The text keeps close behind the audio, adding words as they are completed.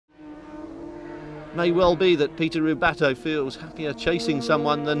May well be that Peter Rubatto feels happier chasing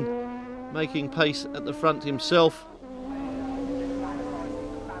someone than making pace at the front himself.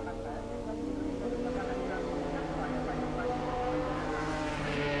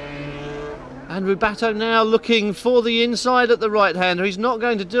 And Rubatto now looking for the inside at the right-hander. He's not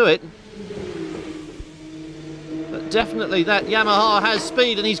going to do it. But definitely that Yamaha has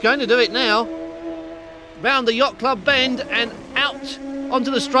speed, and he's going to do it now. Round the Yacht Club bend and out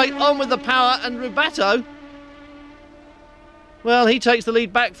onto the straight, on with the power, and Rubatto, well, he takes the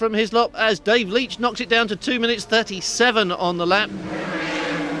lead back from Hislop as Dave Leach knocks it down to 2 minutes 37 on the lap.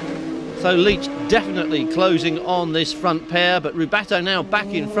 So Leach definitely closing on this front pair, but Rubatto now back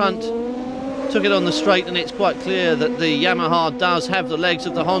in front. Took it on the straight, and it's quite clear that the Yamaha does have the legs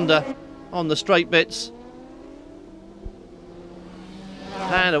of the Honda on the straight bits.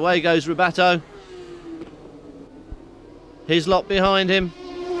 And away goes Rubatto. Hislop behind him.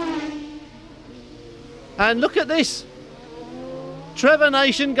 And look at this. Trevor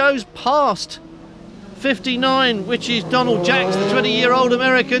Nation goes past 59, which is Donald Jacks, the 20-year-old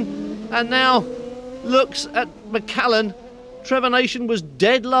American, and now looks at McCallen. Trevor Nation was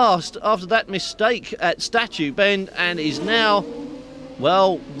dead last after that mistake at Statue Bend and is now,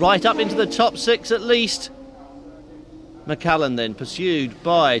 well, right up into the top 6 at least. McCallen then pursued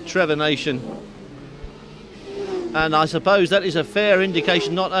by Trevor Nation. And I suppose that is a fair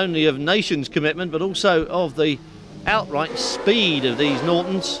indication not only of Nation's commitment but also of the outright speed of these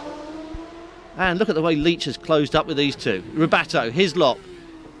Nortons. And look at the way Leach has closed up with these two. Rubatto, Hislop,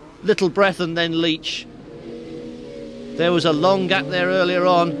 little breath and then Leach. There was a long gap there earlier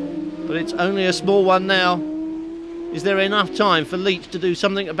on, but it's only a small one now. Is there enough time for Leach to do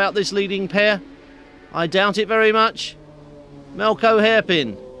something about this leading pair? I doubt it very much. Melco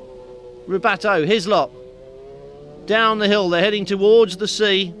hairpin. Rubatto, Hislop. Down the hill, they're heading towards the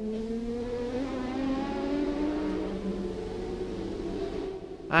sea.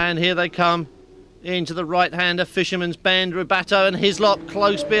 And here they come into the right-hander, Fisherman's Bend. Rubatto and Hislop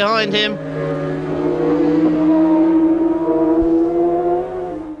close behind him.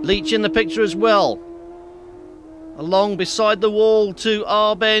 Leach in the picture as well. Along beside the wall to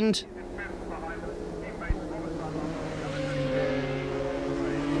R Bend.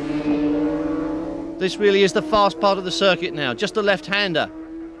 This really is the fast part of the circuit now. Just a left-hander.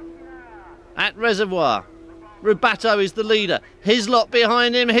 At Reservoir. Rubatto is the leader. Hislop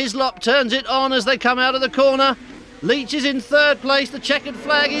behind him. Hislop turns it on as they come out of the corner. Leach is in third place. The checkered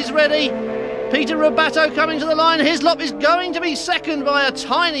flag is ready. Peter Rubatto coming to the line. Hislop is going to be second by a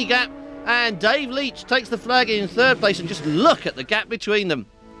tiny gap. And Dave Leach takes the flag in third place. And just look at the gap between them.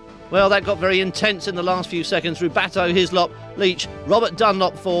 Well, that got very intense in the last few seconds. Rubatto, Hislop, Leach, Robert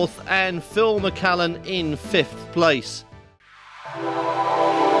Dunlop fourth, and Phil McCallen in fifth place.